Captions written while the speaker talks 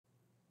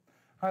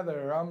Hi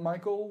there, I'm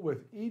Michael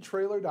with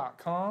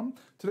etrailer.com.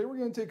 Today we're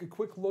going to take a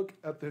quick look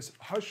at this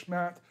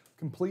HushMat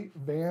complete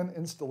van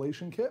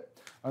installation kit.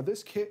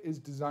 This kit is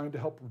designed to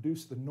help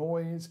reduce the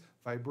noise,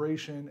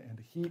 vibration, and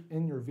heat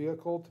in your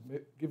vehicle to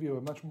give you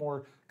a much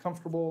more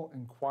comfortable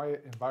and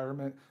quiet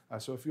environment.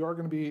 So if you are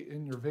going to be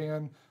in your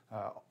van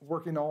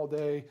working all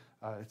day,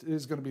 it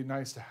is going to be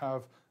nice to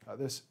have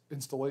this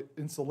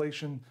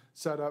installation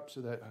set up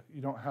so that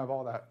you don't have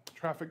all that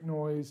traffic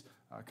noise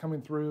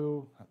coming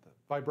through, the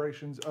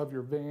vibrations of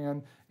your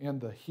van,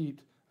 and the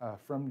heat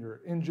from your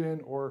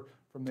engine or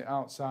from the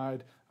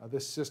outside.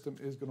 This system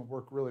is going to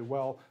work really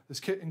well. This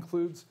kit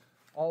includes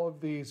all of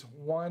these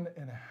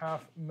 1.5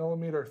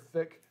 millimeter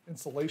thick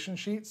insulation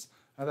sheets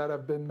that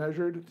have been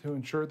measured to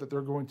ensure that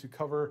they're going to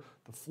cover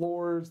the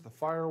floors, the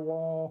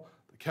firewall,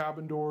 the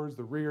cabin doors,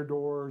 the rear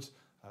doors,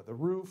 the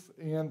roof,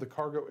 and the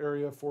cargo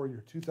area for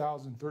your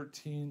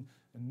 2013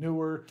 and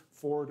newer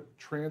Ford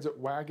Transit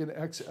Wagon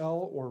XL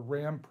or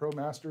Ram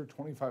ProMaster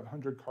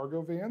 2500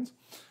 cargo vans.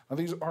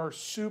 These are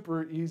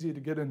super easy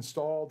to get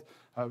installed.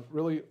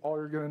 Really, all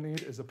you're going to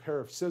need is a pair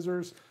of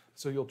scissors.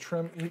 So you'll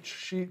trim each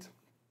sheet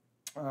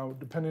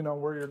depending on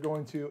where you're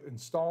going to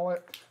install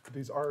it.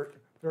 These are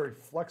very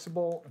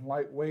flexible and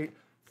lightweight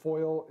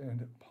foil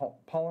and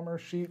polymer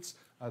sheets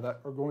that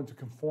are going to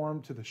conform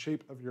to the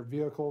shape of your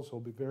vehicle, so it'll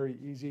be very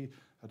easy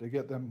to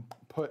get them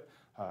put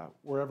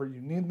wherever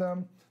you need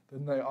them.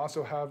 Then they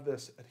also have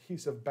this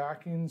adhesive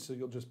backing, so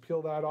you'll just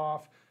peel that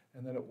off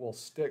and then it will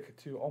stick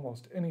to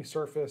almost any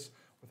surface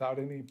without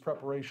any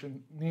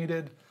preparation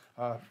needed.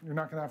 You're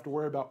not going to have to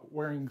worry about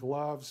wearing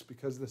gloves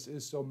because this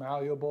is so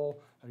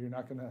malleable. You're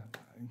not going to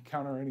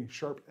encounter any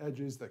sharp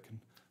edges that can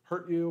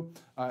hurt you,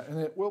 and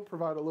it will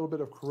provide a little bit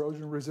of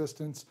corrosion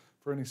resistance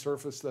for any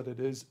surface that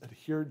it is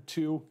adhered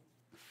to.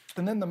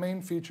 And then the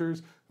main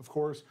features, of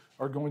course,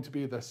 are going to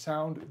be the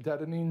sound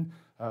deadening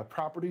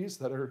properties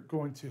that are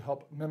going to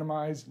help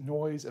minimize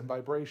noise and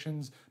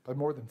vibrations by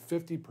more than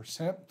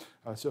 50%.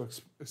 So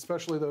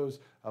especially those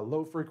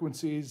low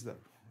frequencies, the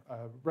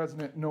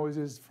resonant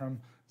noises from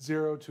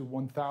 0 to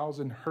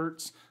 1000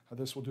 hertz.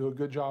 This will do a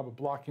good job of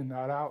blocking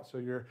that out. So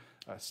your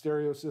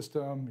stereo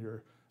system,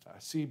 your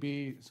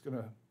CB is going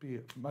to be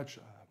much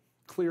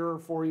clearer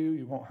for you.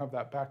 You won't have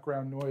that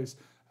background noise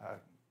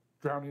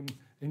drowning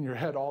in your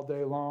head all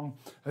day long.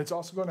 And it's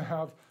also going to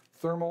have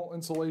thermal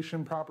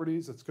insulation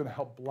properties. It's going to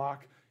help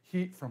block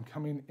heat from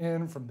coming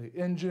in from the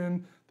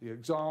engine, the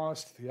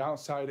exhaust, the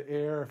outside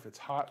air if it's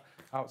hot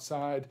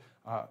outside,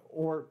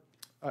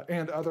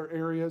 and other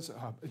areas.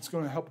 It's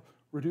going to help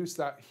reduce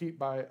that heat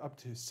by up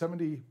to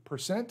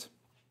 70%.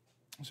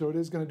 So it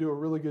is going to do a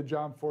really good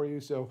job for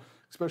you. So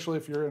especially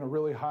if you're in a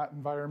really hot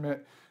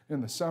environment in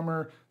the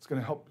summer, it's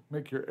going to help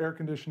make your air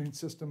conditioning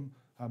system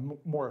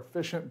more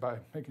efficient by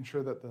making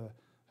sure that the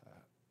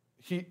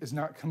heat is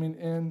not coming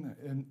in.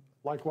 And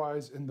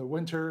likewise in the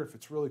winter, if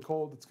it's really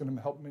cold, it's going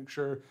to help make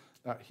sure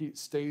that heat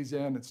stays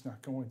in. It's not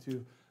going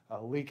to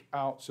leak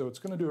out. So it's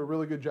going to do a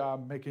really good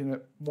job making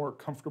it more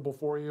comfortable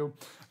for you.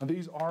 And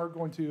these are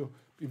going to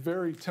be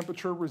very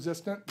temperature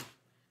resistant.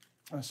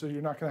 So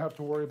you're not going to have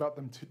to worry about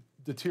them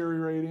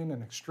deteriorating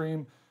in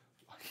extreme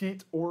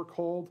heat or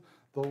cold.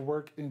 They'll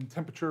work in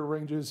temperature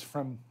ranges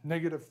from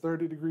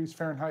 -30 degrees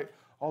Fahrenheit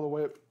all the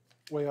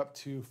way up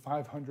to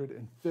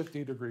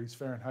 550 degrees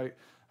Fahrenheit.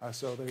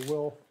 So they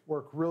will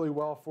work really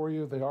well for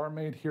you. They are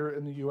made here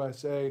in the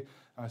USA.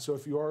 So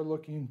if you are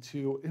looking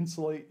to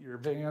insulate your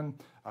van,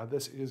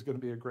 this is going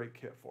to be a great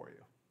kit for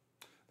you.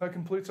 That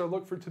completes our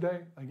look for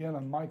today. Again,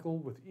 I'm Michael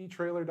with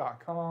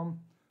etrailer.com.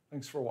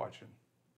 Thanks for watching.